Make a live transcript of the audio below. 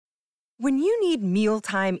When you need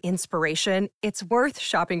mealtime inspiration, it's worth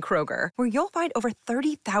shopping Kroger, where you'll find over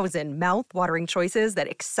 30,000 mouth-watering choices that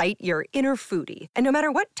excite your inner foodie. And no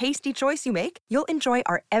matter what tasty choice you make, you'll enjoy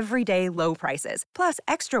our everyday low prices, plus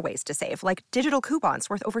extra ways to save, like digital coupons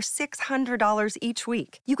worth over $600 each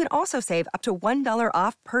week. You can also save up to $1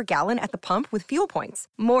 off per gallon at the pump with fuel points.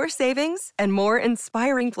 More savings and more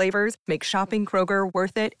inspiring flavors make shopping Kroger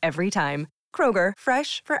worth it every time. Kroger,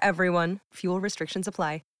 fresh for everyone. Fuel restrictions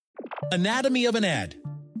apply. Anatomy of an ad.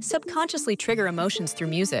 Subconsciously trigger emotions through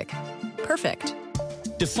music. Perfect.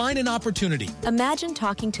 Define an opportunity. Imagine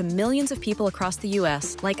talking to millions of people across the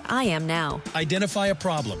U.S. like I am now. Identify a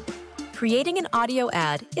problem. Creating an audio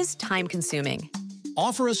ad is time-consuming.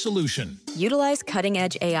 Offer a solution. Utilize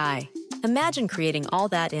cutting-edge AI. Imagine creating all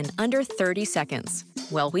that in under 30 seconds.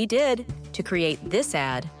 Well, we did to create this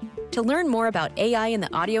ad. To learn more about AI in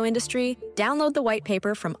the audio industry, download the white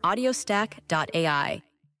paper from audiostack.ai.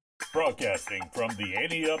 Broadcasting from the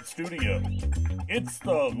Ante Up Studio, it's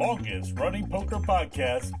the longest-running poker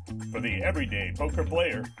podcast for the everyday poker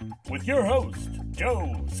player with your host,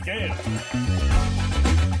 Joe Scales.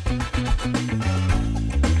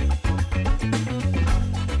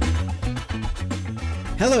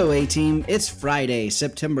 Hello, A-Team. It's Friday,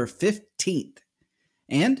 September 15th.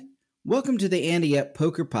 And welcome to the Ante Up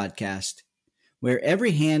Poker Podcast, where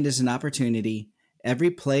every hand is an opportunity,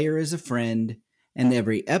 every player is a friend, and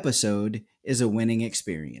every episode is a winning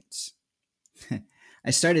experience.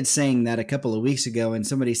 I started saying that a couple of weeks ago, and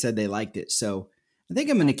somebody said they liked it, so I think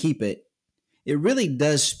I'm going to keep it. It really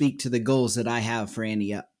does speak to the goals that I have for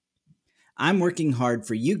Ante Up. I'm working hard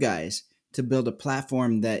for you guys to build a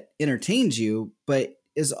platform that entertains you, but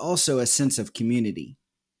is also a sense of community.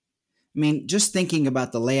 I mean, just thinking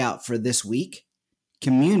about the layout for this week,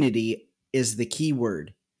 community is the key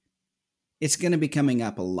word. It's going to be coming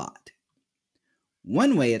up a lot.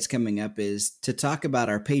 One way it's coming up is to talk about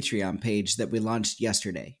our Patreon page that we launched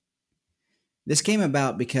yesterday. This came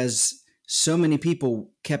about because so many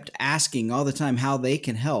people kept asking all the time how they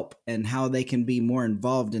can help and how they can be more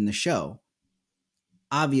involved in the show.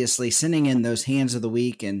 Obviously, sending in those hands of the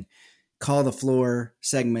week and call the floor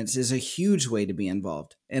segments is a huge way to be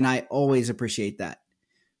involved, and I always appreciate that.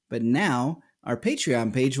 But now, our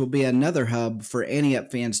Patreon page will be another hub for Ante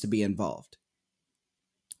Up fans to be involved.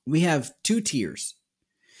 We have two tiers.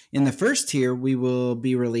 In the first tier, we will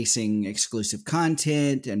be releasing exclusive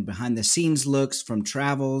content and behind-the-scenes looks from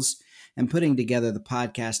travels and putting together the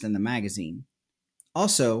podcast and the magazine.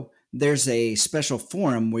 Also, there's a special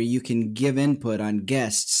forum where you can give input on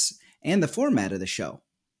guests and the format of the show.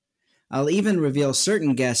 I'll even reveal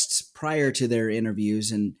certain guests prior to their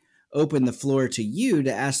interviews and open the floor to you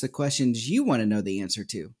to ask the questions you want to know the answer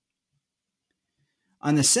to.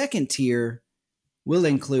 On the second tier, we'll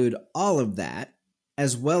include all of that,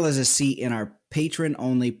 as well as a seat in our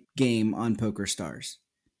patron-only game on PokerStars.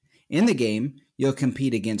 In the game, you'll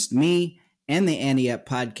compete against me and the Ante Up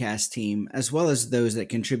podcast team, as well as those that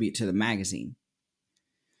contribute to the magazine.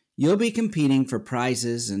 You'll be competing for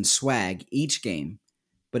prizes and swag each game,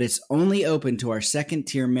 but it's only open to our second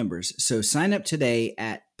tier members, so sign up today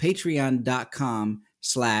at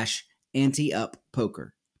patreon.com/anteuppoker.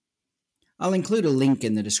 I'll include a link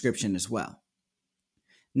in the description as well.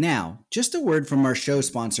 Now, just a word from our show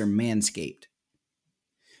sponsor, Manscaped.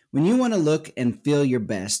 When you want to look and feel your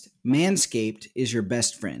best, Manscaped is your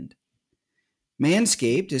best friend.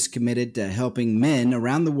 Manscaped is committed to helping men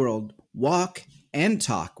around the world walk and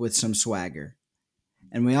talk with some swagger.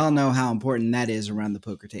 And we all know how important that is around the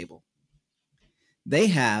poker table. They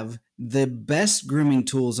have the best grooming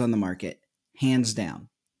tools on the market, hands down.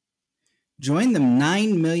 Join the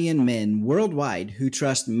 9 million men worldwide who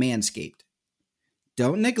trust Manscaped.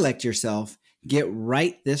 Don't neglect yourself. Get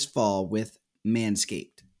right this fall with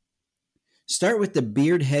Manscaped. Start with the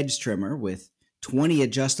Beard Hedge Trimmer with 20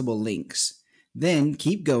 adjustable links. Then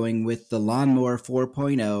keep going with the Lawnmower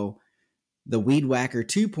 4.0, the Weed Whacker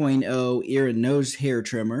 2.0 ear and nose hair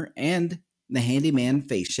trimmer, and the Handyman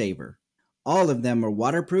face shaver. All of them are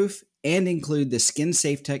waterproof and include the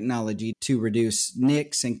skin-safe technology to reduce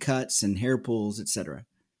nicks and cuts and hair pulls, etc.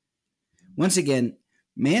 Once again,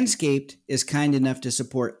 Manscaped is kind enough to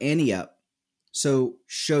support Ante Up, so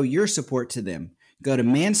show your support to them. Go to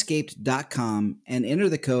manscaped.com and enter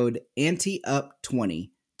the code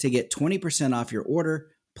ANTEUP20 to get 20% off your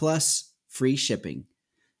order plus free shipping.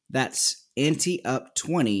 That's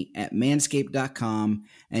ANTEUP20 at manscaped.com,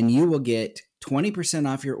 and you will get 20%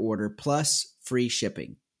 off your order plus free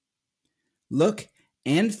shipping. Look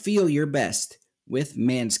and feel your best with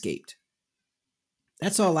Manscaped.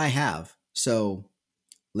 That's all I have, so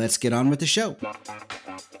let's get on with the show.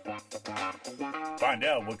 Find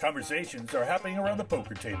out what conversations are happening around the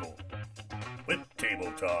poker table with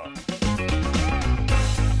Table Talk.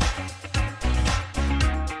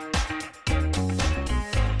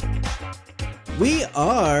 We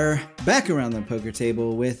are back around the poker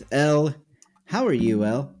table with Elle. How are you,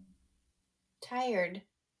 Elle? Tired.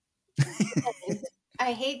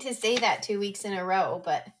 I hate to say that 2 weeks in a row,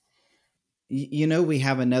 but You know we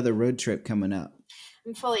have another road trip coming up.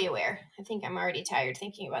 I'm fully aware. I think I'm already tired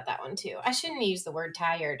thinking about that one too. I shouldn't use the word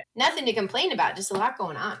tired. Nothing to complain about, just a lot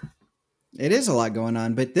going on. It is a lot going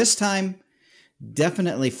on, but this time,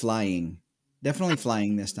 definitely flying. Definitely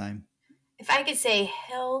flying this time. If I could say,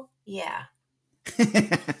 hell yeah.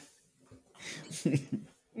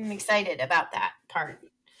 I'm excited about that part.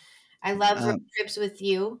 I love road trips with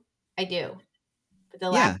you. I do. But the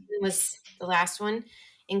last one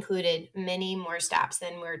included many more stops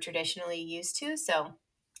than we're traditionally used to. So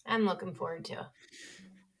I'm looking forward to.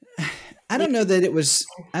 I don't know that it was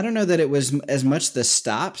as much the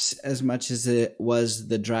stops as much as it was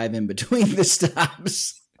the drive in between the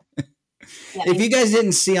stops. Yeah, If you guys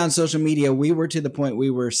didn't see on social media, we were to the point I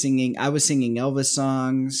was singing Elvis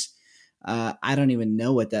songs. I don't even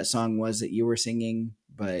know what that song was that you were singing,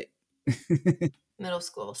 but middle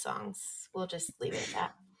school songs. We'll just leave it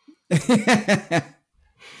at that.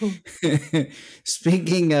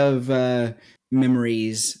 Speaking of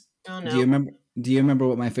memories, Oh no. do you remember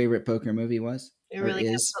what my favorite poker movie was? You're really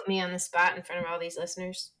going to put me on the spot in front of all these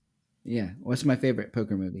listeners? Yeah. What's my favorite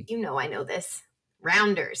poker movie? You know I know this.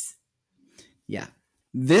 Rounders. Yeah.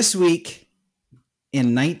 This week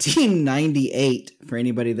in 1998, for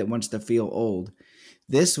anybody that wants to feel old,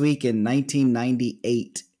 this week in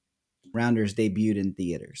 1998, Rounders debuted in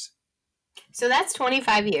theaters. So that's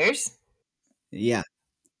 25 years. Yeah.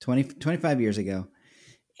 25 years ago.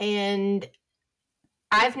 And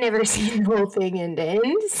I've never seen the whole thing end to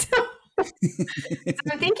end. So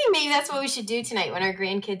I'm thinking maybe that's what we should do tonight when our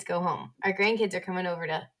grandkids go home. Our grandkids are coming over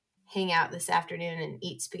to hang out this afternoon and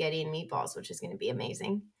eat spaghetti and meatballs, which is going to be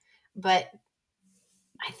amazing. But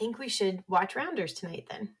I think we should watch Rounders tonight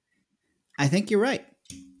then. I think you're right.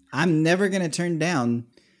 I'm never going to turn down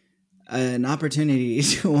an opportunity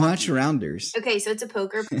to watch Rounders. Okay, so it's a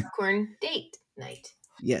poker popcorn date night.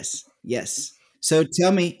 Yes. So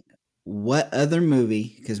tell me, what other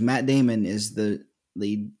movie, because Matt Damon is the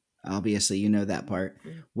lead, obviously you know that part.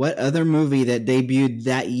 What other movie that debuted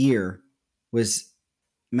that year was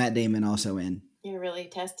Matt Damon also in? You're really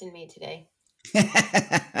testing me today.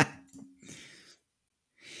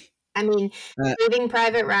 I mean, Saving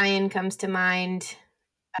Private Ryan comes to mind.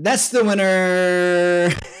 That's the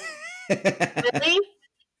winner. Really?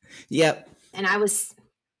 Yep. And I was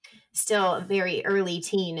still a very early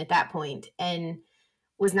teen at that point and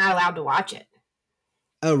was not allowed to watch it.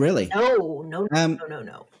 Oh, really? No.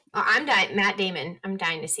 I'm dying. Matt Damon. I'm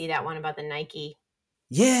dying to see that one about the Nike.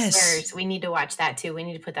 Yes. Bears. We need to watch that too. We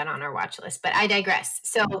need to put that on our watch list. But I digress.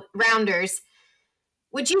 So Rounders,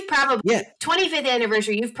 which you've probably 25th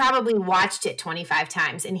anniversary, you've probably watched it 25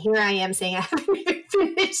 times. And here I am saying I haven't even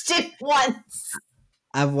finished it once.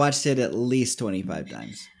 I've watched it at least 25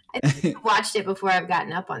 times. I think I've watched it before I've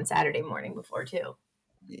gotten up on Saturday morning before too.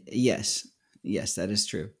 Yes, that is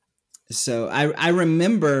true. So I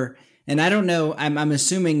remember, and I don't know, I'm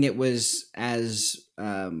assuming it was as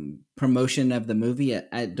promotion of the movie.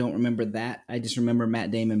 I don't remember that. I just remember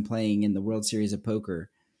Matt Damon playing in the World Series of Poker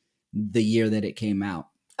the year that it came out.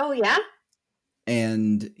 Oh, yeah?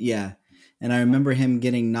 And I remember him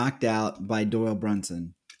getting knocked out by Doyle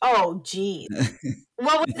Brunson. Oh, geez.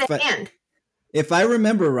 What was the hand? If I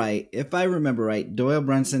remember right, Doyle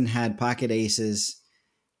Brunson had pocket aces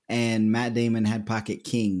and Matt Damon had pocket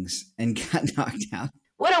kings and got knocked out.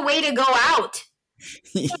 What a way to go out.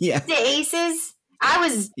 Yeah. The aces. I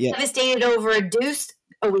was devastated over a deuce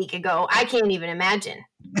a week ago. I can't even imagine.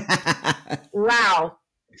 Wow.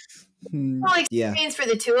 Well, experience for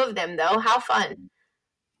the two of them, though. How fun.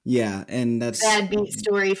 Yeah, and that's bad beat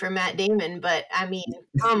story for Matt Damon, but I mean,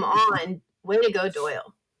 come on. Way to go,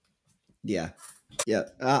 Doyle. Yeah.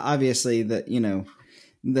 Obviously,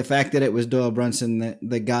 the fact that it was Doyle Brunson,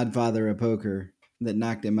 the godfather of poker, that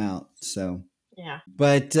knocked him out. So yeah.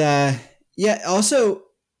 But also,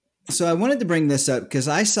 so I wanted to bring this up because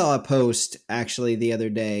I saw a post actually the other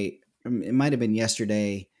day. It might have been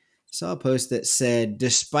yesterday. Saw a post that said,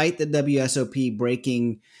 despite the WSOP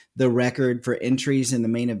breaking the record for entries in the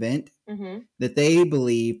main event, that they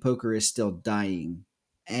believe poker is still dying.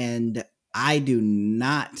 And I do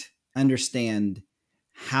not understand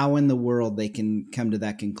how in the world they can come to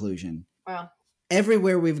that conclusion. Wow.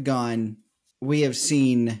 Everywhere we've gone, we have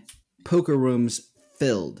seen poker rooms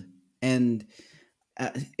filled. And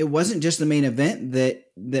it wasn't just the main event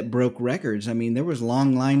that broke records. I mean, there was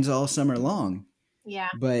long lines all summer long. Yeah.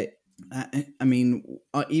 But I mean,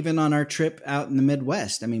 even on our trip out in the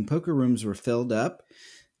Midwest, I mean, poker rooms were filled up.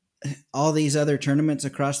 All these other tournaments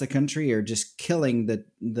across the country are just killing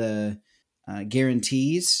the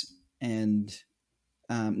guarantees. And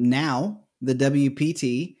now the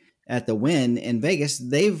WPT at the Wynn in Vegas,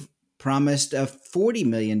 they've promised a $40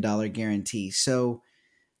 million guarantee. So,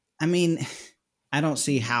 I mean, I don't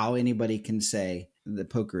see how anybody can say that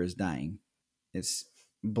poker is dying. It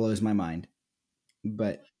blows my mind.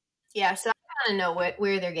 But yeah, so I want to know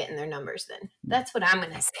where they're getting their numbers then. That's what I'm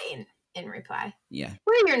going to say in reply. Yeah.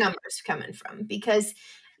 Where are your numbers coming from? Because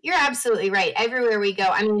you're absolutely right. Everywhere we go,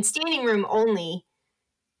 I mean, standing room only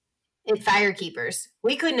at Firekeepers,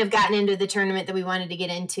 we couldn't have gotten into the tournament that we wanted to get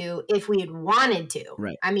into if we had wanted to.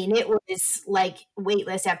 Right. I mean, it was like wait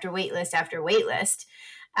list after wait list after wait list.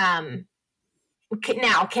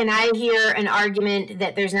 Now, can I hear an argument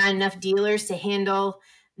that there's not enough dealers to handle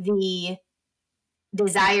the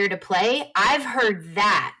desire to play? I've heard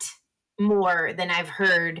that more than I've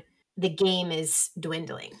heard the game is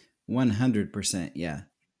dwindling. 100%. Yeah.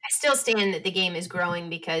 I still stand that the game is growing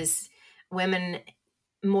because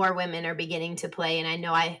more women are beginning to play. And I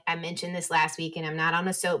know I mentioned this last week, and I'm not on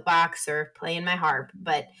a soapbox or playing my harp,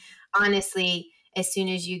 but honestly, as soon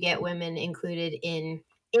as you get women included in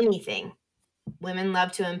anything, women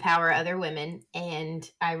love to empower other women. And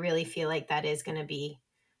I really feel like that is going to be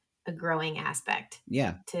a growing aspect.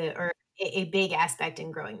 Yeah. Or a big aspect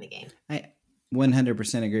in growing the game. I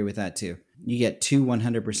 100% agree with that too. You get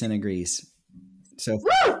 100% agrees. So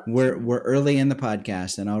we're early in the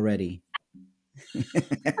podcast and already.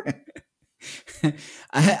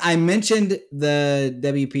 I mentioned the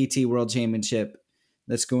WPT World Championship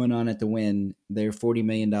that's going on at the Wynn, their $40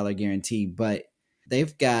 million guarantee, but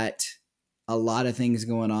they've got a lot of things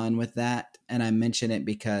going on with that. And I mention it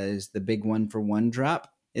because the big 1-for-1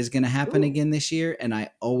 drop is going to happen again this year. And I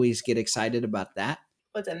always get excited about that.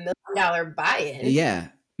 What's $1 million buy-in? Yeah.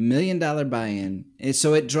 $1 million buy-in. And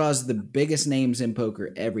so it draws the biggest names in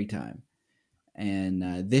poker every time.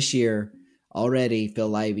 And this year already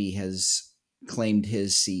Phil Ivey has claimed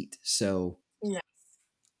his seat. So nice.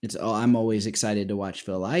 I'm always excited to watch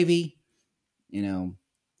Phil Ivey,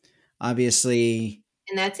 obviously.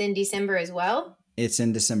 And that's in December as well? It's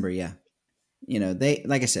in December. Yeah. They,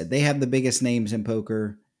 like I said, they have the biggest names in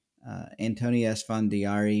poker. Antonio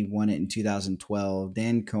Esfandiari won it in 2012.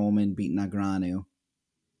 Dan Coleman beat Negreanu.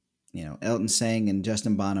 Elton Sang and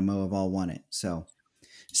Justin Bonomo have all won it. So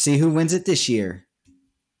see who wins it this year.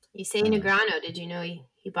 You say Negreanu. Did you know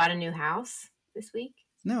he bought a new house this week?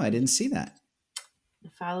 No, I didn't see that.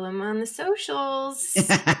 Follow him on the socials.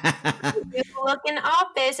 Good looking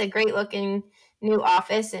office, a great looking new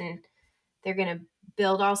office, and they're going to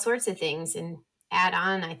build all sorts of things and add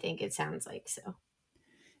on, I think it sounds like. So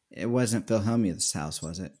it wasn't Phil Hellmuth's house,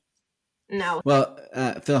 was it? No. Well,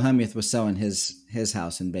 Phil Hellmuth was selling his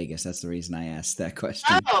house in Vegas. That's the reason I asked that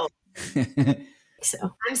question. Oh. So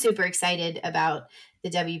I'm super excited about the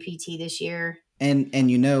WPT this year. And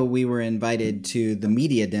we were invited to the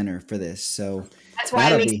media dinner for this. So that's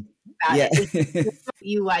why I'm excited about it.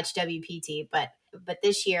 You watch WPT, but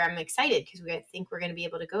this year I'm excited because I think we're going to be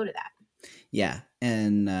able to go to that. Yeah.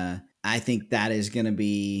 And I think that is going to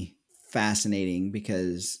be fascinating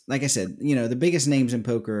because, like I said, the biggest names in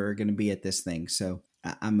poker are going to be at this thing. So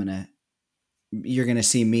you're going to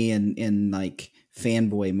see me in like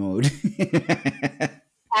fanboy mode.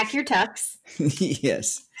 Pack your tux.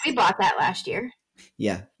 Yes. We bought that last year.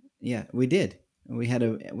 Yeah. Yeah, we did. We had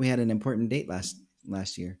an important date last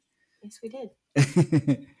year. Yes, we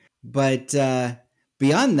did. But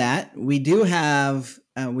beyond that, we do have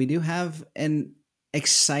an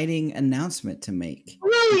exciting announcement to make.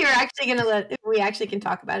 Really, we actually can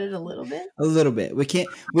talk about it a little bit. A little bit.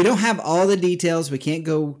 We don't have all the details. We can't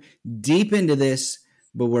go deep into this,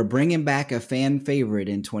 but we're bringing back a fan favorite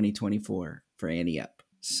in 2024 for Ante Up.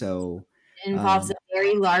 So it involves a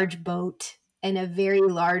very large boat and a very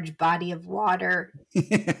large body of water.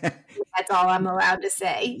 That's all I'm allowed to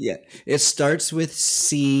say. Yeah. It starts with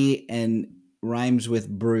C and rhymes with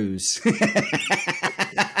bruise.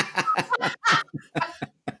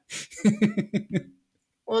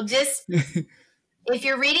 Well, just if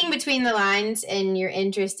you're reading between the lines and you're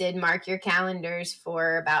interested, mark your calendars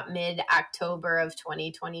for about mid-October of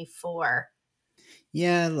 2024.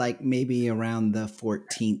 Yeah, like maybe around the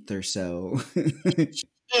 14th or so.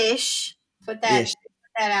 Ish. Put that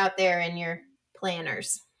out there in your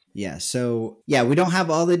planners. Yeah. So we don't have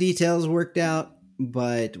all the details worked out,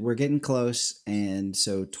 but we're getting close. And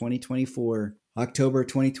so 2024 October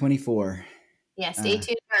 2024. Yeah, stay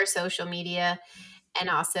tuned to our social media. And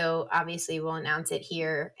also, obviously, we'll announce it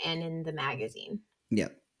here and in the magazine.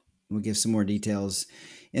 Yep. We'll give some more details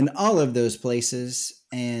in all of those places.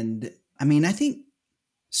 And I mean, I think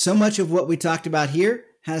so much of what we talked about here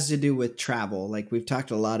has to do with travel. Like we've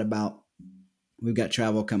talked a lot about, we've got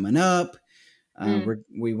travel coming up.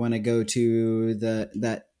 We want to go to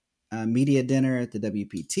that media dinner at the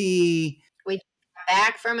WPT. We got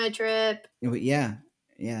back from a trip. Yeah.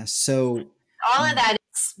 So all of that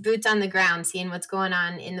is boots on the ground, seeing what's going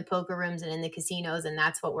on in the poker rooms and in the casinos, and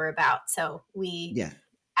that's what we're about. So we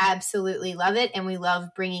absolutely love it, and we love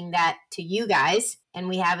bringing that to you guys. And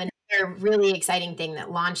we have another really exciting thing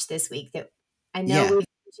that launched this week that I know we've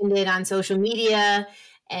mentioned it on social media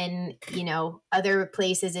and, other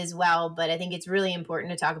places as well, but I think it's really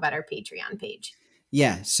important to talk about our Patreon page.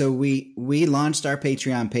 Yeah, so we launched our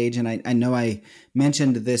Patreon page, and I know I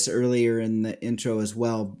mentioned this earlier in the intro as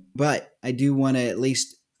well, but I do want to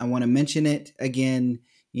I want to mention it again.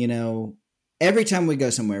 Every time we go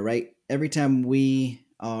somewhere, right? Every time we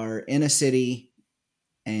are in a city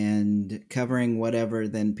and covering whatever,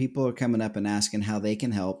 then people are coming up and asking how they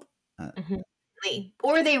can help.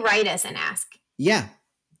 Or they write us and ask. Yeah.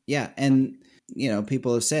 And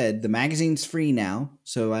people have said the magazine's free now.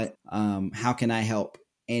 So how can I help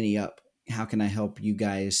Ante Up? How can I help you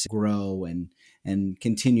guys grow and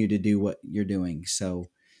continue to do what you're doing? So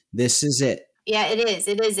this is it. Yeah, it is.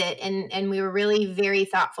 It is it. And we were really very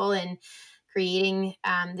thoughtful in creating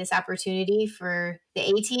this opportunity for the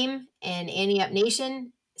A-Team and Ante Up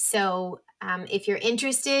Nation. So if you're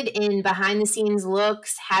interested in behind the scenes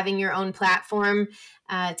looks, having your own platform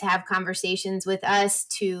to have conversations with us,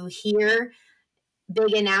 to hear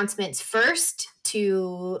big announcements first,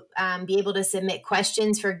 to be able to submit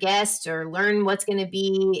questions for guests or learn what's going to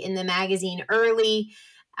be in the magazine early,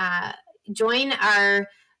 join our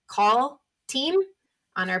call team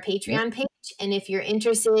on our Patreon page. And if you're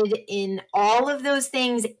interested in all of those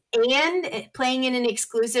things and playing in an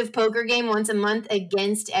exclusive poker game once a month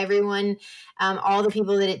against everyone, all the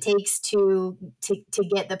people that it takes to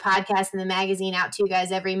get the podcast and the magazine out to you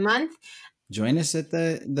guys every month, join us at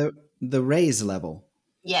the raise level.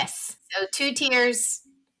 Yes. So 2 tiers.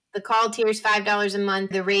 The call tier is $5 a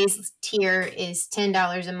month. The raise tier is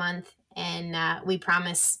 $10 a month. And we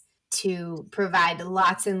promise to provide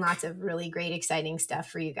lots and lots of really great, exciting stuff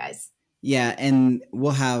for you guys. Yeah. And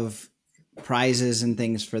we'll have prizes and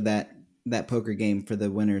things for that poker game for the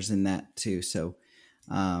winners in that too. So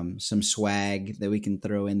some swag that we can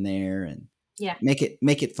throw in there and make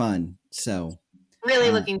it fun. So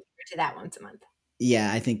really looking forward to that once a month. Yeah,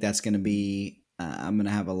 I think that's going to be, I'm going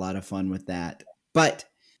to have a lot of fun with that. But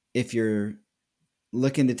if you're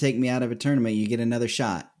looking to take me out of a tournament, you get another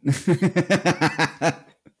shot.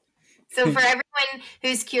 So for everyone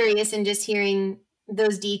who's curious and just hearing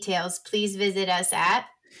those details, please visit us at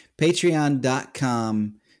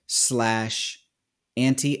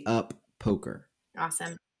patreon.com/AnteUpPoker.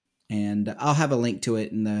 Awesome. And I'll have a link to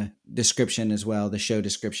it in the description as well, the show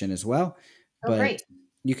description as well. Oh, great.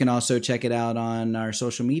 You can also check it out on our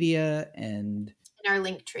social media and in our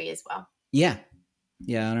link tree as well. Yeah,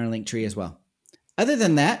 on our link tree as well. Other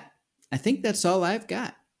than that, I think that's all I've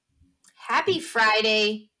got. Happy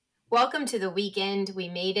Friday. Welcome to the weekend. We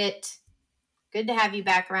made it. Good to have you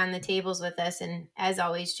back around the tables with us. And as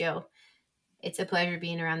always, Joe, it's a pleasure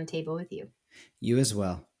being around the table with you. You as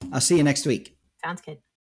well. I'll see you next week. Sounds good.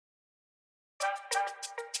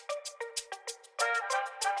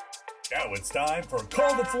 Now it's time for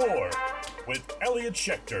Call the Floor with Elliot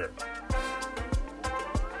Schechter.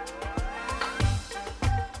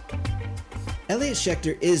 Elliot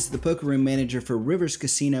Schechter is the poker room manager for Rivers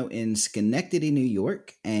Casino in Schenectady, New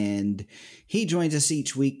York, and he joins us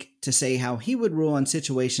each week to say how he would rule on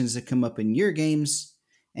situations that come up in your games,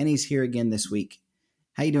 and he's here again this week.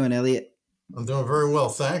 How you doing, Elliot? I'm doing very well,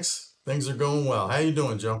 thanks. Things are going well. How you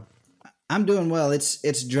doing, Joe? I'm doing well.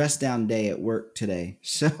 It's dress down day at work today,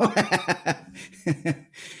 so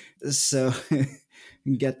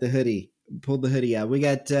get the hoodie, pulled the hoodie out. We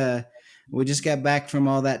just got back from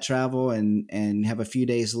all that travel and have a few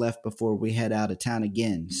days left before we head out of town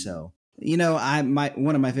again. So, one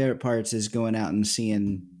of my favorite parts is going out and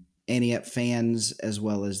seeing Ante Up fans as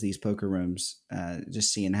well as these poker rooms,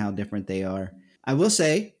 just seeing how different they are. I will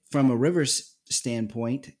say, from a Rivers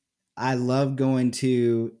standpoint, I love going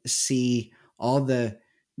to see all the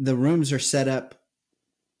rooms are set up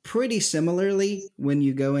pretty similarly when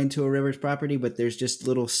you go into a Rivers property, but there's just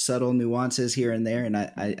little subtle nuances here and there. And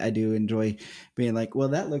I do enjoy being like, well,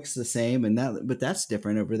 that looks the same but that's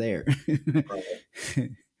different over there.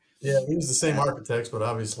 Yeah, we use the same architects, but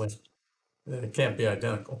obviously. It can't be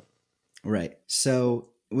identical. Right. So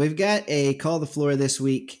we've got a call the floor this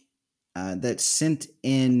week that's sent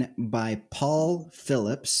in by Paul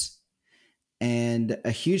Phillips. And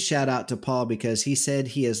a huge shout out to Paul because he said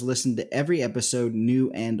he has listened to every episode,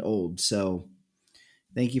 new and old. So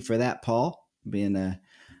thank you for that, Paul, being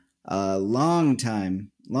a long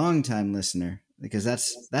time listener, because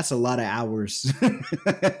that's a lot of hours.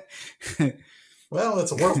 Well,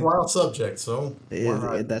 it's a worthwhile subject, so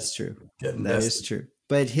that's true. That is true.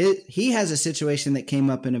 But he has a situation that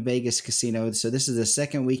came up in a Vegas casino. So this is the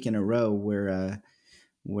second week in a row where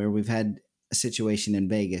we've had a situation in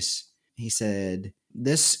Vegas. He said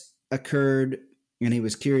this occurred, and he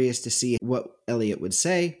was curious to see what Elliot would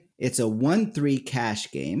say. It's a 1-3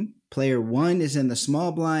 cash game. Player 1 is in the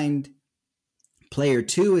small blind. Player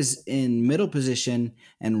 2 is in middle position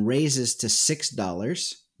and raises to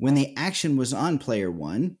 $6. When the action was on player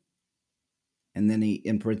 1, and then he,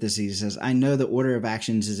 in parentheses, says, I know the order of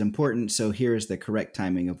actions is important, so here is the correct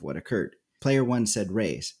timing of what occurred. Player 1 said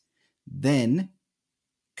raise. Then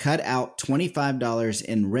cut out $25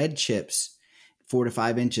 in red chips 4 to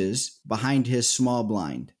 5 inches behind his small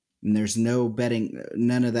blind. And there's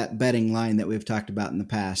none of that betting line that we've talked about in the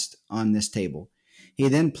past on this table. He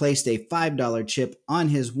then placed a $5 chip on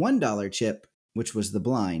his $1 chip, which was the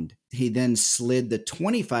blind. He then slid the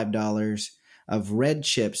 $25 of red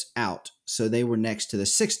chips out, so they were next to the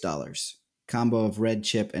 $6 combo of red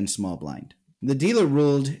chip and small blind. The dealer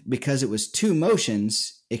ruled because it was 2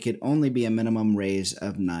 motions, it could only be a minimum raise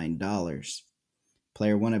of $9.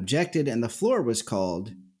 Player 1 objected, and the floor was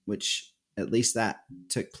called, which at least that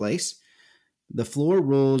took place. The floor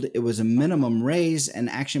ruled it was a minimum raise, and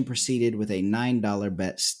action proceeded with a $9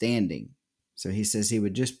 bet standing. So he says he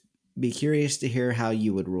would just be curious to hear how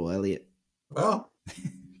you would rule, Elliot. Well,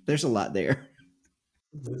 there's a lot there.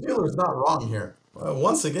 The dealer's not wrong here.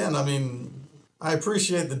 Once again, I mean, I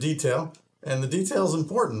appreciate the detail, and the detail is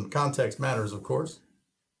important. Context matters, of course.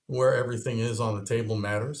 Where everything is on the table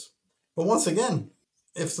matters. But once again,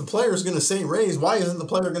 if the player is going to say raise, why isn't the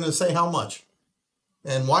player going to say how much?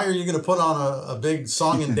 And why are you going to put on a big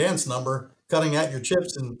song and dance number, cutting out your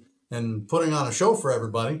chips and putting on a show for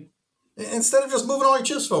everybody, instead of just moving all your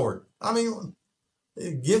chips forward? I mean,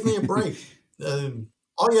 give me a break.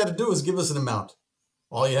 All you had to do is give us an amount.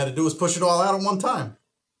 All you had to do was push it all out at one time.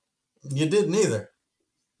 You didn't either.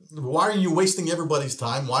 Why are you wasting everybody's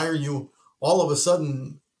time? Why are you all of a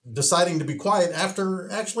sudden deciding to be quiet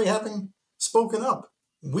after actually having spoken up?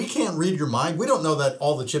 We can't read your mind. We don't know that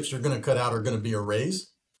all the chips you're going to cut out are going to be a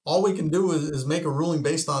raise. All we can do is make a ruling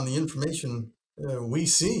based on the information we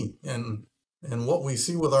see and what we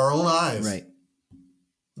see with our own eyes. Right.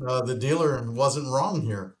 The dealer wasn't wrong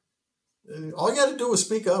here. All you got to do is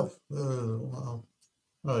speak up. Well,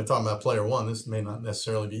 they're talking about player 1. This may not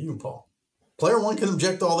necessarily be you, Paul. Player 1 can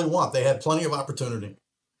object all they want. They had plenty of opportunity.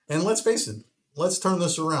 And let's face it, let's turn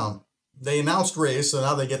this around. They announced raise, so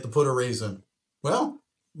now they get to put a raise in. Well,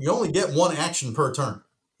 you only get one action per turn.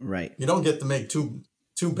 Right. You don't get to make two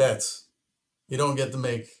bets. You don't get to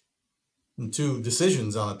make 2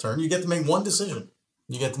 decisions on a turn. You get to make 1 decision.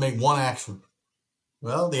 You get to make 1 action.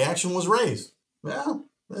 Well, the action was raised. Well,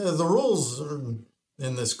 the rules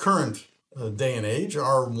in this current day and age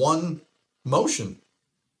are 1 motion.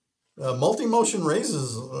 Multi-motion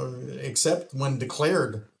raises, except when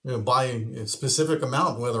declared by a specific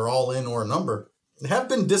amount, whether all in or a number, have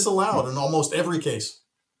been disallowed in almost every case.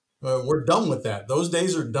 We're done with that. Those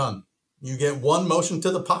days are done. You get 1 motion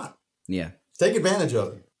to the pot. Yeah. Take advantage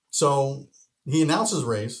of it. So he announces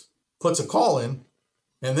raise, puts a call in,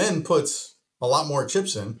 and then puts a lot more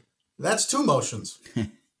chips in. That's 2 motions.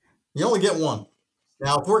 You only get 1.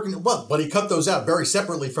 Now, if working, but he cut those out very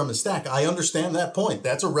separately from his stack. I understand that point.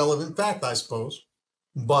 That's a relevant fact, I suppose.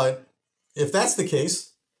 But if that's the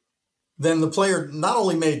case, then the player not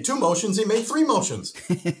only made 2 motions, he made 3 motions.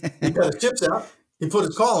 He cut his chips out, he put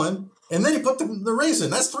his call in, and then he put the raise in.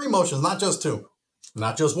 That's 3 motions, not just 2,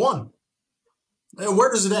 not just 1. And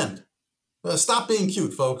where does it end? Stop being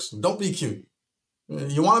cute, folks. Don't be cute.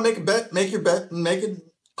 You want to make a bet, make your bet, and make it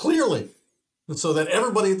clearly, so that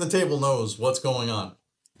everybody at the table knows what's going on.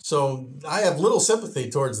 So I have little sympathy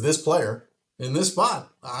towards this player in this spot.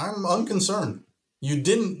 I'm unconcerned. You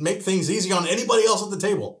didn't make things easy on anybody else at the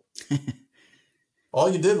table. All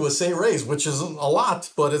you did was say raise, which is a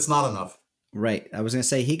lot, but it's not enough. Right. I was going to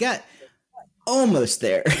say he got almost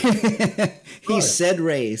there. He said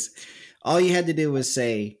raise. All you had to do was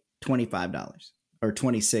say $25 or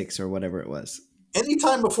 $26 or whatever it was.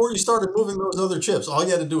 Anytime before you started moving those other chips, all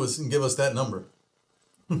you had to do was give us that number.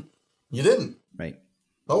 You didn't. Right.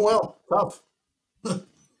 Oh, well, tough.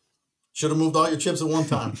 Should have moved all your chips at one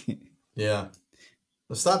time. Yeah.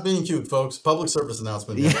 Stop being cute, folks. Public service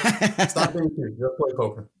announcement. Yeah. Stop being cute. Just play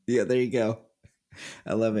poker. Yeah, there you go.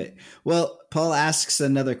 I love it. Well, Paul asks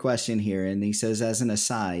another question here, and he says, as an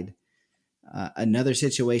aside, another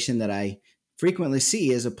situation that I frequently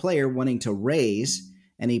see is a player wanting to raise,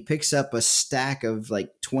 and he picks up a stack of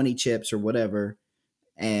like 20 chips or whatever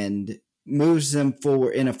and moves them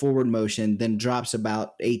forward in a forward motion, then drops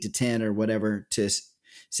about 8 to 10 or whatever to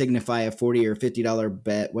signify a $40 or $50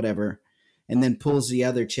 bet, whatever, and then pulls the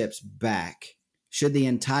other chips back. Should the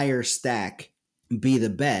entire stack be the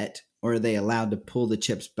bet, or are they allowed to pull the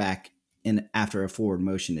chips back in after a forward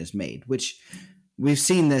motion is made? Which we've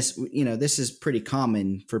seen this, this is pretty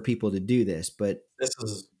common for people to do this, but this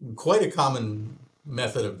is quite a common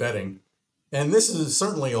method of betting. And this is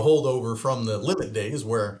certainly a holdover from the limit days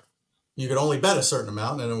where you could only bet a certain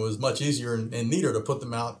amount, and it was much easier and neater to put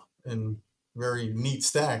them out in very neat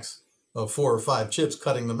stacks of 4 or 5 chips,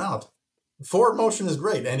 cutting them out. Forward motion is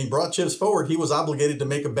great, and he brought chips forward. He was obligated to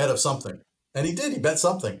make a bet of something, and he did. He bet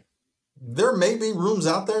something. There may be rooms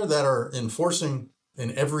out there that are enforcing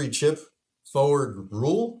an every chip forward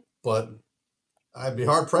rule, but I'd be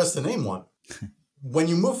hard pressed to name one. When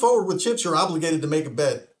you move forward with chips, you're obligated to make a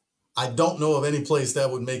bet. I don't know of any place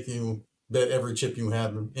that would make you bet every chip you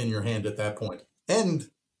have in your hand at that point. And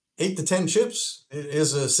 8 to 10 chips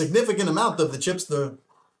is a significant amount of the chips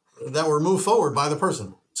that were moved forward by the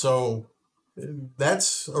person. So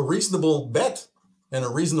that's a reasonable bet and a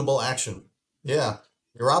reasonable action. Yeah,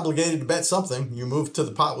 you're obligated to bet something. You moved to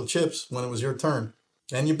the pot with chips when it was your turn,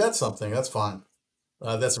 and you bet something. That's fine.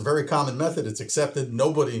 That's a very common method. It's accepted.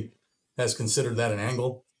 Nobody has considered that an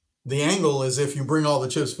angle. The angle is if you bring all the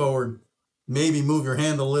chips forward, maybe move your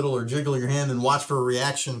hand a little or jiggle your hand and watch for a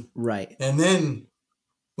reaction. right. And then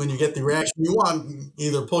when you get the reaction you want,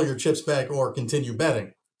 either pull your chips back or continue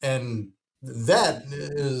betting. And that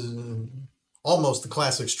is almost the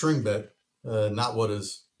classic string bet, not what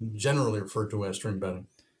is generally referred to as string betting.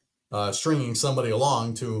 Stringing somebody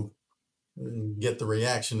along to get the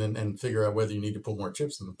reaction and figure out whether you need to put more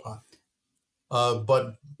chips in the pot.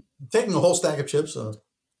 But taking a whole stack of chips,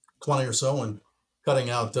 20 or so, and cutting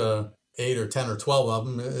out 8 or 10 or 12 of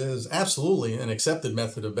them is absolutely an accepted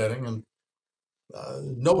method of betting. And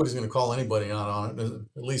nobody's going to call anybody out on it,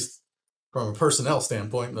 at least from a personnel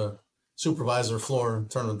standpoint. The supervisor, floor,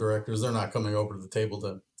 tournament directors, they're not coming over to the table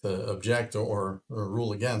to object or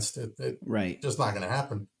rule against. It's Right. just not going to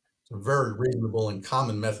happen. It's a very reasonable and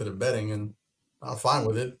common method of betting, and I'm fine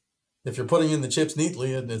with it. If you're putting in the chips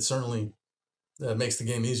neatly, it certainly makes the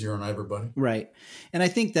game easier on everybody. Right. And I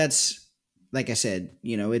think that's, like I said,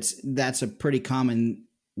 that's a pretty common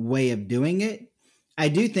way of doing it. I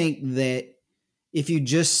do think that if you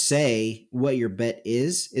just say what your bet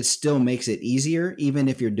is, it still makes it easier. Even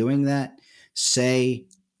if you're doing that, say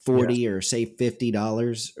 40 or say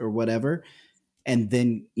 $50 or whatever. And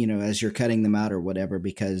then, as you're cutting them out or whatever,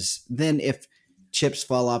 because then if chips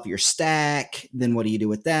fall off your stack, then what do you do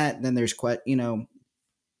with that? Then there's quite,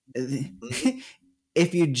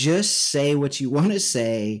 if you just say what you want to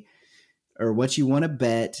say or what you want to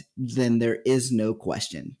bet, then there is no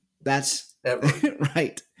question. That's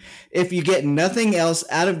right. If you get nothing else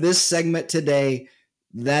out of this segment today,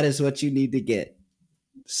 that is what you need to get.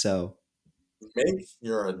 So make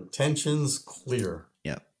your intentions clear.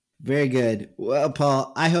 Yep. Very good. Well,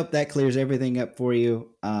 Paul, I hope that clears everything up for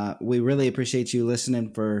you. We really appreciate you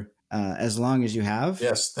listening for as long as you have.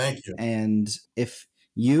 Yes, thank you. And if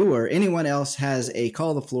you or anyone else has a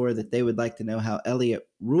call the floor that they would like to know how Elliott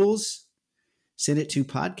rules, send it to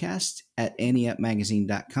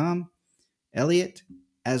podcast@anteupmagazine.com. Elliott,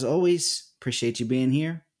 as always, appreciate you being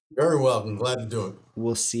here. Very welcome. Glad to do it.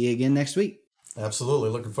 We'll see you again next week. Absolutely.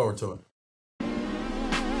 Looking forward to it.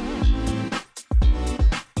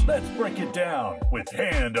 Let's break it down with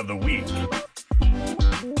Hand of the Week.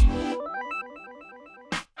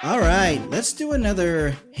 All right, let's do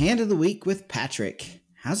another Hand of the Week with Patrick.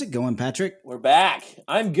 How's it going, Patrick? We're back.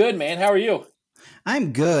 I'm good, man. How are you?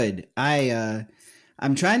 I'm good. I'm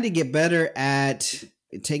trying to get better at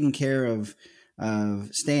taking care of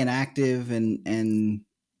staying active and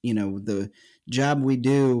the job we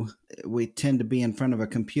do, we tend to be in front of a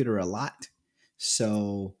computer a lot.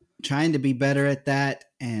 So trying to be better at that.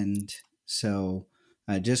 And so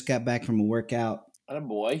I just got back from a workout.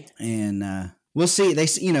 Attaboy. And we'll see.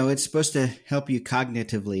 It's supposed to help you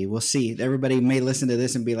cognitively. We'll see. Everybody may listen to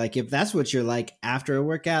this and be like, if that's what you're like after a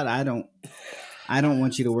workout, I don't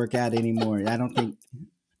want you to work out anymore. I don't think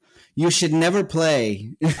you should never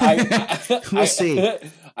play. We'll see.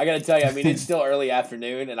 I got to tell you, I mean, it's still early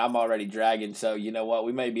afternoon, and I'm already dragging. So you know what?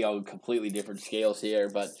 We may be on completely different scales here,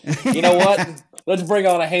 but you know what? Let's bring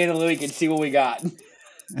on a hand of the week and see what we got.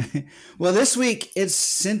 Well, this week it's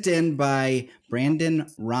sent in by Brandon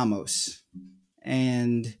Ramos,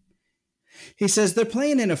 and he says they're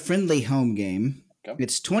playing in a friendly home game. Okay.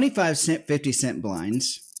 It's 25-cent, 50-cent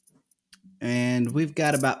blinds, and we've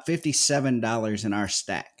got about $57 in our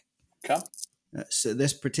stack. Okay. So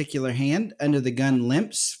this particular hand, under the gun,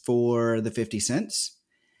 limps for the 50 cents,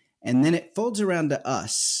 and then it folds around to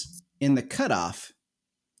us in the cutoff,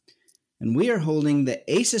 and we are holding the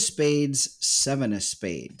ace of spades, seven of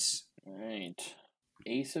spades. All right.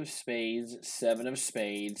 Ace of spades, seven of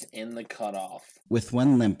spades in the cutoff. With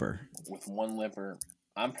one limper. With one limper.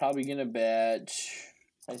 I'm probably going to bet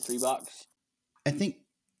like $3. I think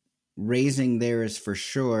raising there is for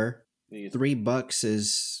sure. Please. $3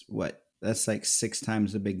 is what? That's like 6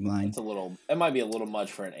 times the big blind. It's a little. It might be a little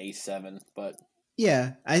much for an A7, but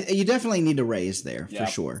yeah, you definitely need to raise there for Yep.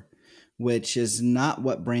 sure, which is not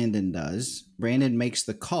what Brandon does. Brandon makes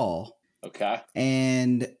the call, okay.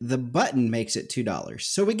 and the button makes it $2.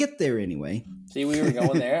 So we get there anyway. See, we were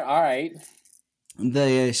going there. All right.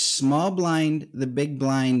 The small blind, the big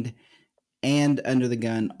blind, and under the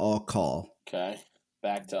gun all call. Okay.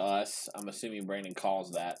 Back to us. I'm assuming Brandon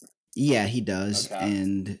calls that. Yeah, he does, Okay.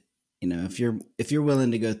 and. You know, if you're willing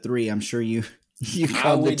to go 3, I'm sure you I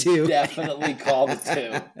called the would 2. definitely call the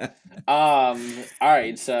 2. All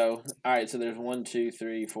right. So there's 1, 2,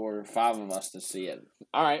 3, 4, 5 of us to see it.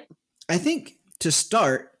 All right. I think to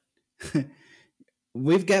start,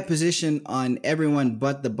 we've got position on everyone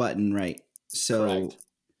but the button, right? So Correct.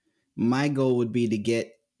 my goal would be to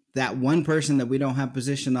get that one person that we don't have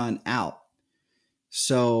position on out.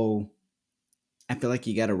 So I feel like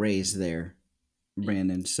you got to raise there,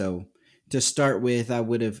 Brandon. So to start with, I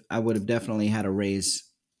would have definitely had a raise.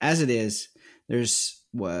 As it is, there's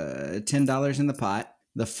 $10 in the pot.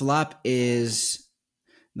 The flop is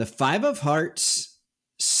the 5 of hearts,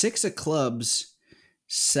 6 of clubs,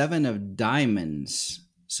 7 of diamonds.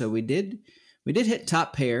 So we did hit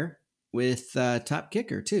top pair with top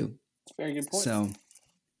kicker too. That's a very good point. So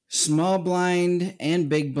small blind and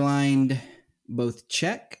big blind both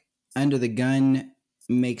check. Under the gun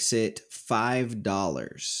makes it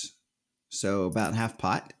 $5. So about half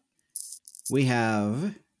pot. We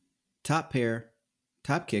have top pair,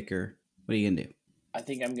 top kicker. What are you gonna do? I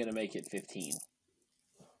think I'm gonna make it 15.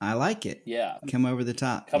 I like it. Yeah. Come over the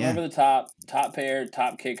top. Come Yeah. over the top pair,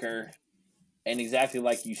 top kicker, and exactly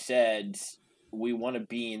like you said, we want to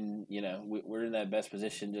be in. You know, we're in that best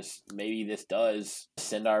position. Just maybe this does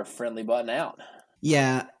send our friendly button out.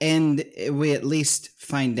 Yeah, and we at least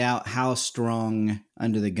find out how strong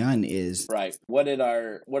under the gun is. Right. What did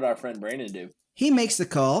our friend Brandon do? He makes the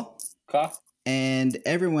call, Okay. and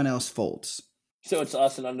everyone else folds. So it's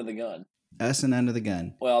us and under the gun. Us and under the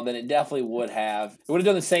gun. Well, then it definitely would have. It would have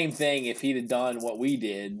done the same thing if he'd have done what we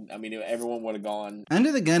did. I mean, everyone would have gone.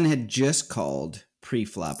 Under the gun had just called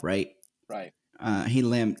pre-flop, right? Right. He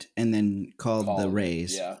limped and then called the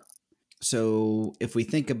raise. Yeah. So if we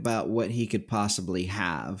think about what he could possibly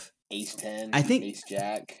have, Ace 10, I think- Ace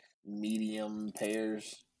Jack, medium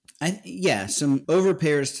pairs. some over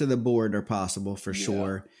pairs to the board are possible for Yeah.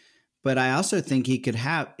 sure. But I also think he could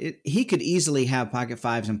have it. He could easily have pocket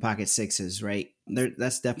 5s and pocket 6s, right?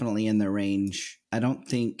 That's definitely in their range. I don't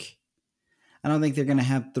think they're going to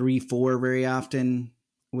have 3, 4 very often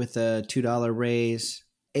with a $2 raise.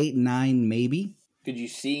 8, 9 maybe. Could you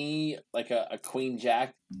see like a Queen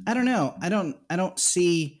Jack? I don't know. I don't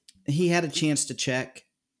see. He had a chance to check.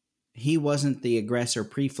 He wasn't the aggressor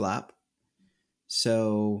pre-flop,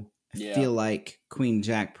 so I Yeah. feel like Queen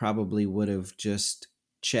Jack probably would have just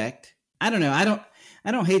checked. I don't know.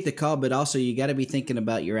 I don't hate the call, but also you got to be thinking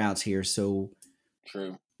about your outs here. So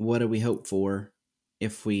True. what do we hope for?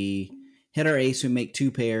 If we hit our ace, we make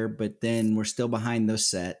 2 pair, but then we're still behind those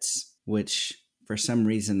sets, which for some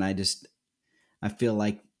reason I feel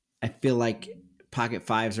like pocket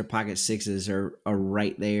 5s or pocket 6s are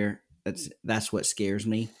right there. That's what scares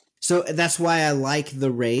me. So that's why I like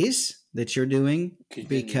the raise that you're doing, 'Cause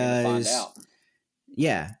then you're gonna find because out.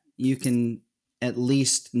 yeah, you can at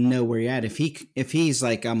least know where you're at. If he's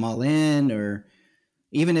like I'm all in, or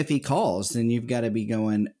even if he calls, then you've got to be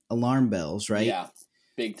going alarm bells, right? Yeah,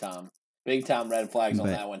 big time red flags on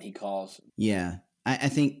But- that when he calls. Yeah, I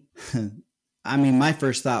think. I mean, my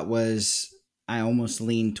first thought was I almost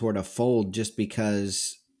leaned toward a fold just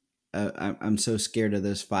because I'm so scared of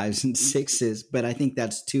those 5s and 6s. But I think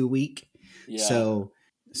that's too weak. Yeah. So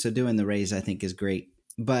doing the raise I think is great.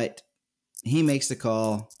 But he makes the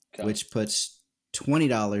call, Okay. which puts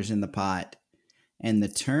 $20 in the pot, And the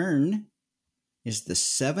turn is the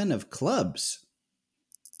 7 of clubs.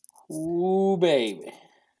 Ooh, baby.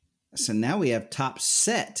 So now we have top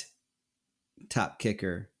set, top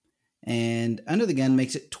kicker. And under the gun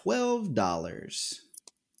makes it $12.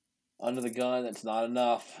 Under the gun, that's not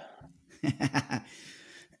enough.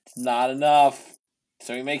 It's not enough.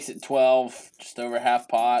 So he makes it 12, just over half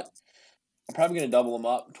pot. I'm probably going to double him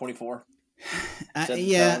up, 24.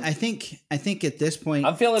 Yeah, I think at this point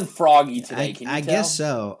I'm feeling froggy today. Can you tell? Guess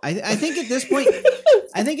so. I think at this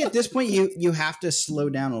point, you have to slow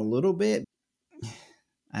down a little bit.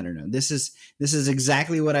 I don't know. This is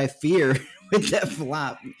exactly what I fear with that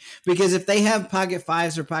flop, because if they have pocket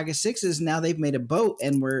 5s or pocket 6s, now they've made a boat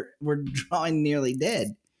and we're drawing nearly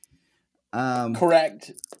dead.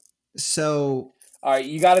 Correct. So. All right,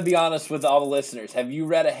 you got to be honest with all the listeners. Have you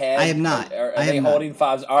read ahead? I have not. Are they holding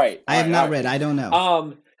 5s? All right. I have not read. I don't know.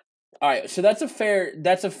 All right, so that's a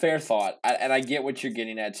fair thought, and I get what you're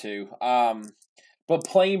getting at too. But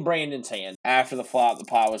playing Brandon's hand after the flop, the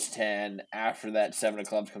pot was 10. After that, 7 of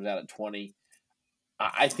clubs comes out at 20.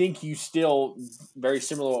 I think you still, very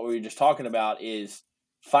similar to what we were just talking about, is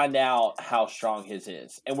find out how strong his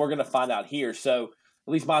is, and we're going to find out here. So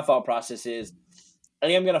at least my thought process is, I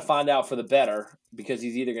am going to find out for the better, because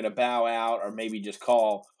he's either going to bow out or maybe just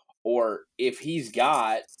call. Or if he's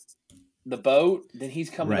got the boat, then he's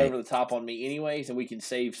coming over the top on me anyways, and we can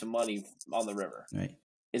save some money on the river. Right.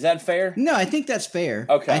 Is that fair? No, I think that's fair.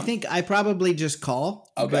 Okay. I think I probably just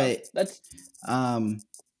call. Okay.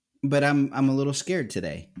 But I'm a little scared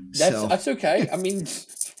today. That's okay. I mean,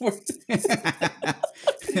 all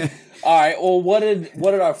right. Well, what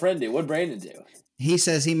did our friend do? What did Brandon do? He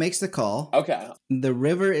says he makes the call. Okay. The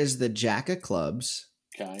river is the jack of clubs.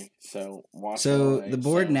 Okay. So the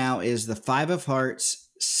board now is the 5 of hearts,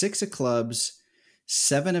 6 of clubs,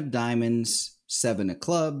 7 of diamonds, 7 of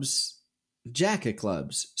clubs, jack of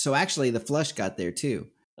clubs. So actually the flush got there too.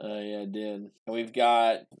 Yeah, it did. And we've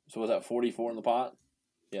got, so was that 44 in the pot?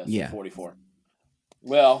 Yes, yeah. 44.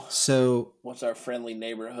 Well, so what's our friendly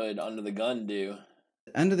neighborhood under the gun do?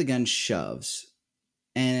 Under the gun shoves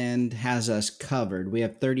and has us covered. We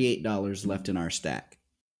have $38 left in our stack.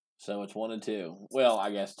 So it's 1 and 2. Well,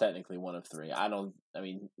 I guess technically 1 of 3.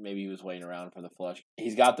 Maybe he was waiting around for the flush.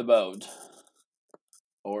 He's got the boat.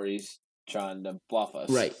 Or he's trying to bluff us.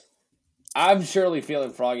 Right. I'm surely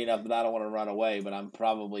feeling froggy enough that I don't want to run away, but I'm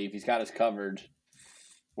probably, if he's got us covered,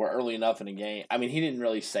 we're early enough in the game. I mean, he didn't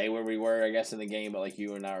really say where we were, I guess, in the game, but like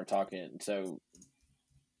you and I were talking. So,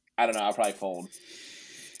 I don't know. I'll probably fold.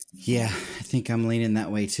 Yeah, I think I'm leaning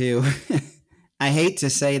that way too. I hate to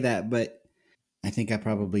say that, but I think I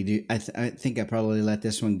probably do. I think I probably let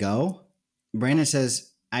this one go. Brandon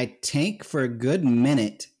says, I tank for a good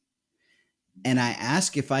minute, and I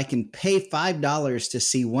ask if I can pay $5 to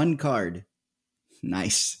see one card.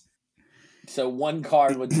 Nice. So one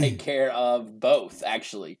card would take care of both,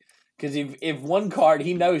 actually. Because if one card,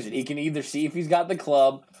 he knows it. He can either see if he's got the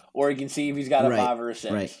club, or he can see if he's got a 5 or a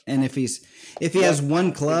 6. Right. And if he has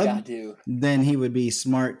one club, then he would be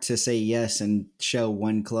smart to say yes and show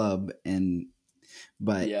one club.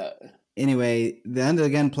 But anyway, the under the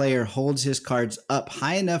gun player holds his cards up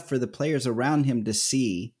high enough for the players around him to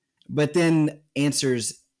see, but then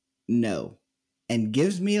answers no and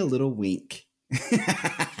gives me a little wink.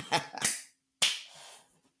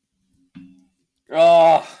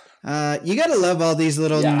 Oh. You gotta love all these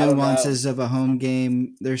little nuances of a home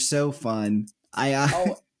game. They're so fun.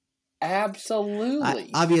 Absolutely.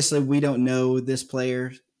 Obviously, we don't know this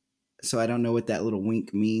player, so I don't know what that little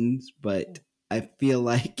wink means. But I feel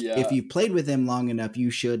like if you played with him long enough,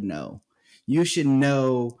 you should know. You should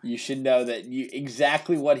know. You should know that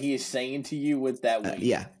exactly what he is saying to you with that wink.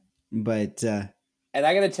 Yeah, but and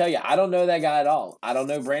I got to tell you, I don't know that guy at all. I don't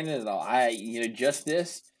know Brandon at all. Just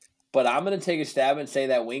this. But I'm going to take a stab and say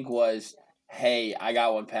that wink was, hey, I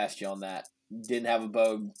got one past you on that. Didn't have a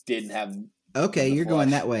bow, didn't have. Okay, you're flush.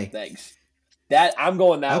 going that way. Thanks. I'm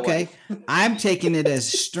going that way. Okay, I'm taking it as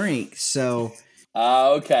strength. So.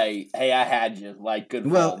 Okay. Hey, I had you. Like, good.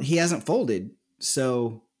 Well, he hasn't folded,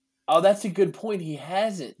 so. Oh, that's a good point. He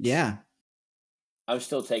hasn't. Yeah. I'm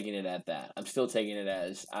still taking it at that. I'm still taking it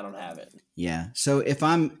as I don't have it. Yeah. So if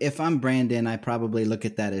I'm Brandon, I probably look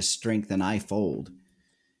at that as strength and I fold.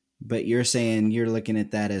 But you're saying you're looking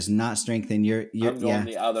at that as not strength, and you're I'm going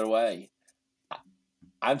the other way.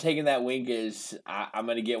 I'm taking that wink as I'm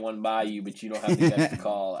going to get one by you, but you don't have the guts to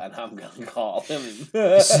call, and I'm going to call him.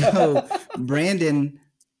 So Brandon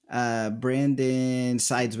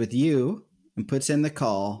sides with you and puts in the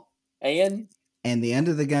call, and the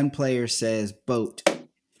under the gun player says boat,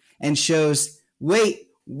 and shows wait.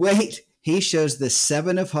 He shows the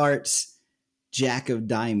 7 of hearts, Jack of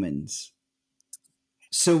diamonds.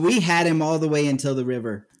 So we had him all the way until the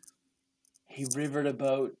river. He rivered a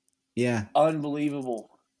boat. Yeah. Unbelievable.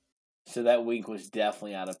 So that wink was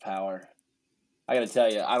definitely out of power. I got to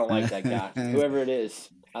tell you, I don't like that guy. Whoever it is,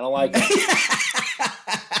 I don't like it.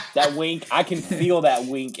 That wink, I can feel that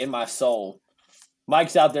wink in my soul.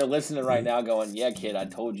 Mike's out there listening right now going, yeah, kid, I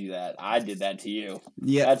told you that. I did that to you.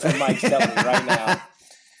 Yeah. That's what Mike's telling me right now.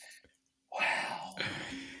 Wow.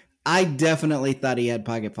 I definitely thought he had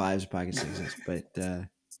pocket fives, pocket sixes, but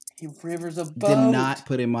he rivers a boat. did not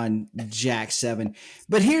put him on Jack 7.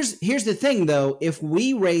 But here's the thing, though. If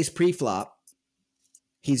we raise pre-flop,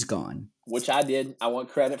 he's gone. Which I did. I want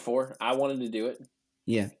credit for. I wanted to do it.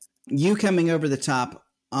 Yeah. You coming over the top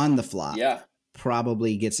on the flop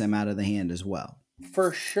probably gets him out of the hand as well.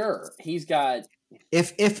 For sure. He's got...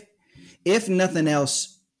 If nothing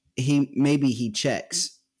else, he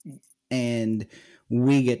checks and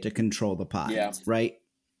we get to control the pot. Yeah. Right?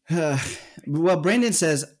 Well, Brandon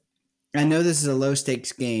says, I know this is a low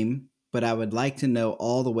stakes game, but I would like to know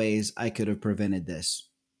all the ways I could have prevented this.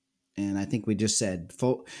 And I think we just said,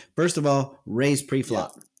 first of all, raise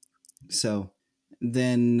pre-flop. Yeah. So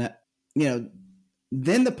then,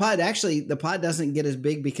 then the pot doesn't get as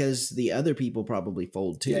big because the other people probably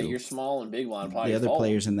fold too. Yeah, you're small and big blind probably the other fold.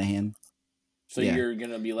 Players in the hand. So you're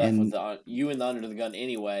going to be left with you and the under the gun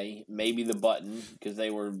anyway. Maybe the button because they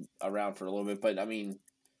were around for a little bit. But, I mean,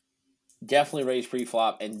 definitely raise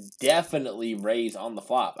pre-flop and definitely raise on the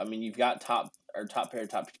flop. I mean, you've got top pair,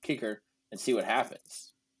 top kicker, and see what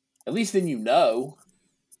happens. At least then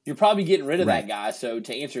you're probably getting rid of that guy. So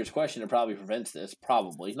to answer his question, it probably prevents this.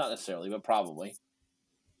 Probably. Not necessarily, but probably.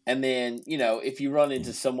 And then, if you run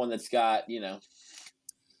into someone that's got,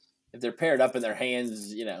 if they're paired up in their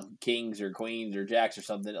hands, kings or queens or jacks or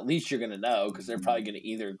something, at least you're going to know because they're probably going to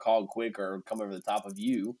either call quick or come over the top of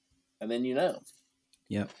you. And then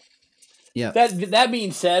Yep. Yeah. That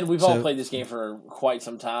being said, we've all played this game for quite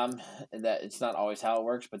some time, and that it's not always how it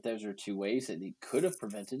works. But those are two ways that he could have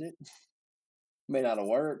prevented it. May not have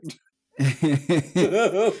worked.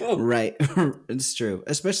 Right, it's true,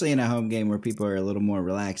 especially in a home game where people are a little more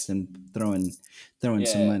relaxed and throwing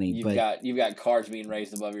some money. You've got cards being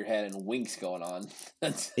raised above your head and winks going on.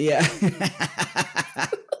 Yeah.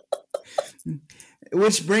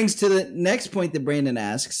 Which brings to the next point that Brandon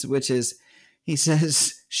asks, which is, he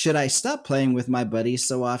says, should I stop playing with my buddies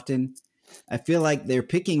so often? I feel like they're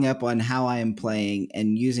picking up on how I am playing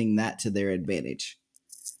and using that to their advantage.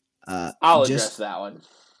 I'll address that one.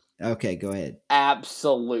 Okay, go ahead.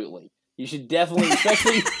 Absolutely. You should definitely,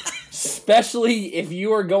 especially if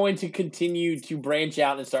you are going to continue to branch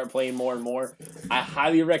out and start playing more and more, I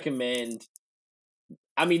highly recommend,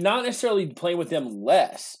 not necessarily playing with them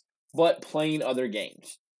less, but playing other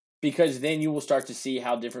games. Because then you will start to see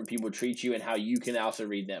how different people treat you and how you can also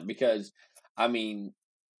read them. Because,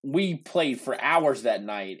 we played for hours that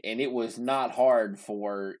night, and it was not hard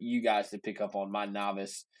for you guys to pick up on my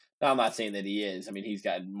novice. Now, I'm not saying that he is. He's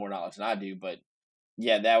got more knowledge than I do, but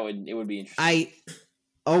yeah, it would be interesting. I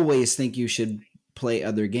always think you should play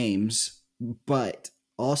other games, but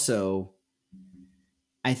also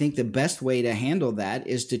I think the best way to handle that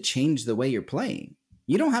is to change the way you're playing.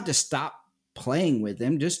 You don't have to stop playing with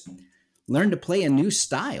them. Just learn to play a new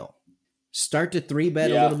style. Start to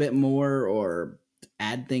 3-bet a little bit more, or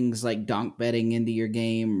add things like donk betting into your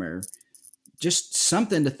game, or just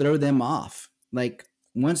something to throw them off. Like,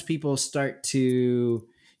 once people start to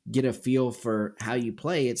get a feel for how you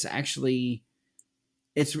play, it's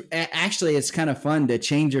kind of fun to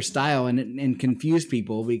change your style and confuse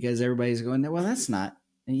people, because everybody's going, well, that's not,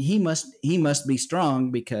 he must be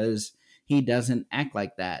strong because he doesn't act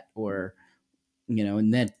like that, or,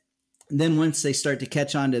 and then once they start to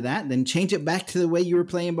catch on to that, then change it back to the way you were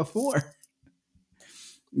playing before.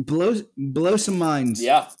 Blow some minds.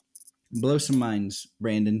 Yeah. Blow some minds,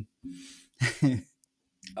 Brandon.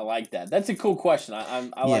 I like that. That's a cool question. I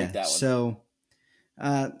like that one. So,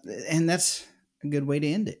 and that's a good way to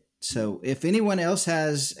end it. So if anyone else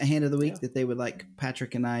has a hand of the week that they would like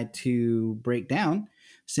Patrick and I to break down,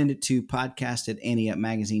 send it to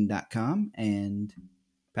podcast@anteupmagazine.com. And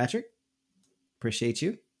Patrick, appreciate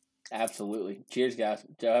you. Absolutely. Cheers, guys.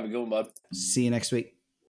 Joe, have a good one, bud. See you next week.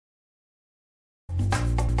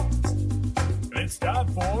 It's time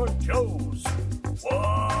for Joe's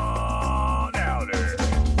One Outer.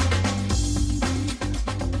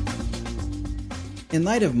 In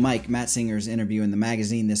light of Mike Matzinger's interview in the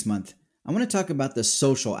magazine this month, I want to talk about the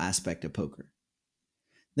social aspect of poker.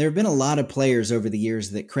 There have been a lot of players over the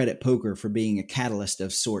years that credit poker for being a catalyst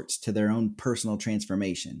of sorts to their own personal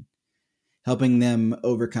transformation. helping them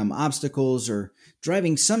overcome obstacles or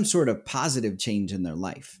driving some sort of positive change in their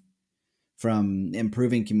life. From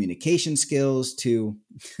improving communication skills to,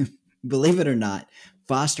 believe it or not,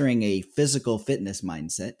 fostering a physical fitness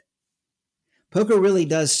mindset. Poker really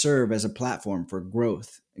does serve as a platform for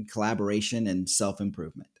growth, and collaboration, and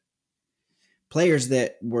self-improvement. Players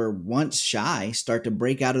that were once shy start to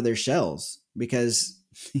break out of their shells because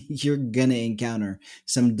you're going to encounter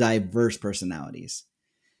some diverse personalities.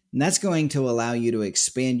 And that's going to allow you to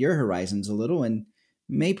expand your horizons a little and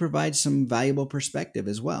may provide some valuable perspective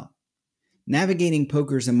as well. Navigating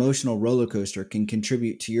poker's emotional roller coaster can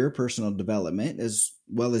contribute to your personal development as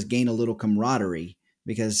well as gain a little camaraderie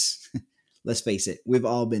because, let's face it, we've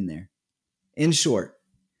all been there. In short,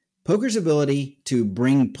 poker's ability to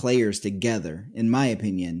bring players together, in my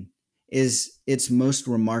opinion, is its most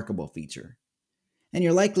remarkable feature. And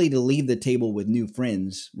you're likely to leave the table with new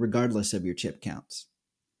friends regardless of your chip counts.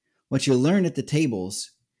 What you learn at the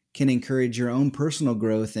tables can encourage your own personal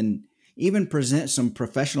growth and even present some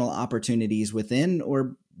professional opportunities within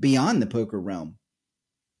or beyond the poker realm.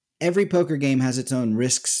 Every poker game has its own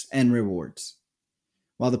risks and rewards.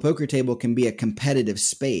 While the poker table can be a competitive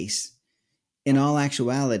space, in all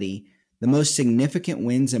actuality, the most significant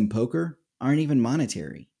wins in poker aren't even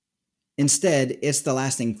monetary. Instead, it's the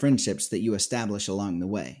lasting friendships that you establish along the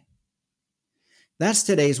way. That's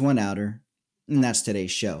today's one-outer, and that's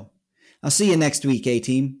today's show. I'll see you next week,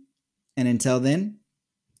 A-Team. And until then,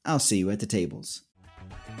 I'll see you at the tables.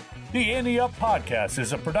 The Ante Up Podcast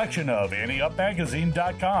is a production of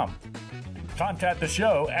AnteUpMagazine.com. Contact the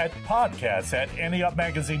show at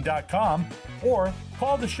podcasts@AnteUpMagazine.com or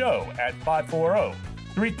call the show at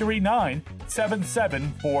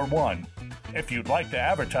 540-339-7741. If you'd like to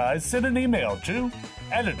advertise, send an email to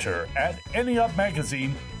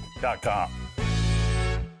editor@AnteUpMagazine.com.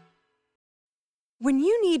 When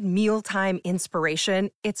you need mealtime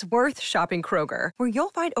inspiration, it's worth shopping Kroger, where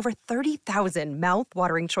you'll find over 30,000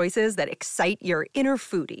 mouth-watering choices that excite your inner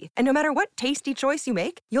foodie. And no matter what tasty choice you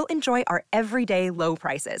make, you'll enjoy our everyday low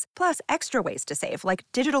prices, plus extra ways to save, like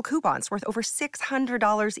digital coupons worth over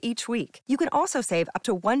 $600 each week. You can also save up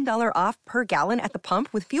to $1 off per gallon at the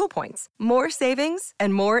pump with fuel points. More savings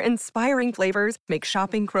and more inspiring flavors make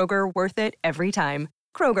shopping Kroger worth it every time.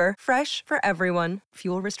 Kroger, fresh for everyone.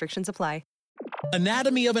 Fuel restrictions apply.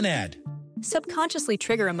 Anatomy of an ad. Subconsciously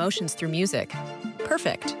trigger emotions through music.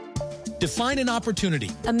 Perfect. Define an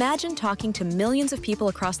opportunity. Imagine talking to millions of people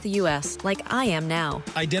across the U.S. like I am now.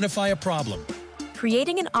 Identify a problem.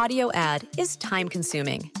 Creating an audio ad is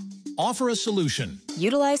time-consuming. Offer a solution.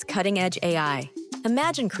 Utilize cutting-edge AI.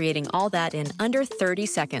 Imagine creating all that in under 30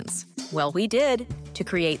 seconds. Well, we did to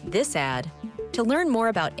create this ad. To learn more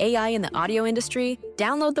about AI in the audio industry,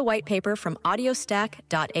 download the white paper from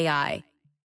audiostack.ai.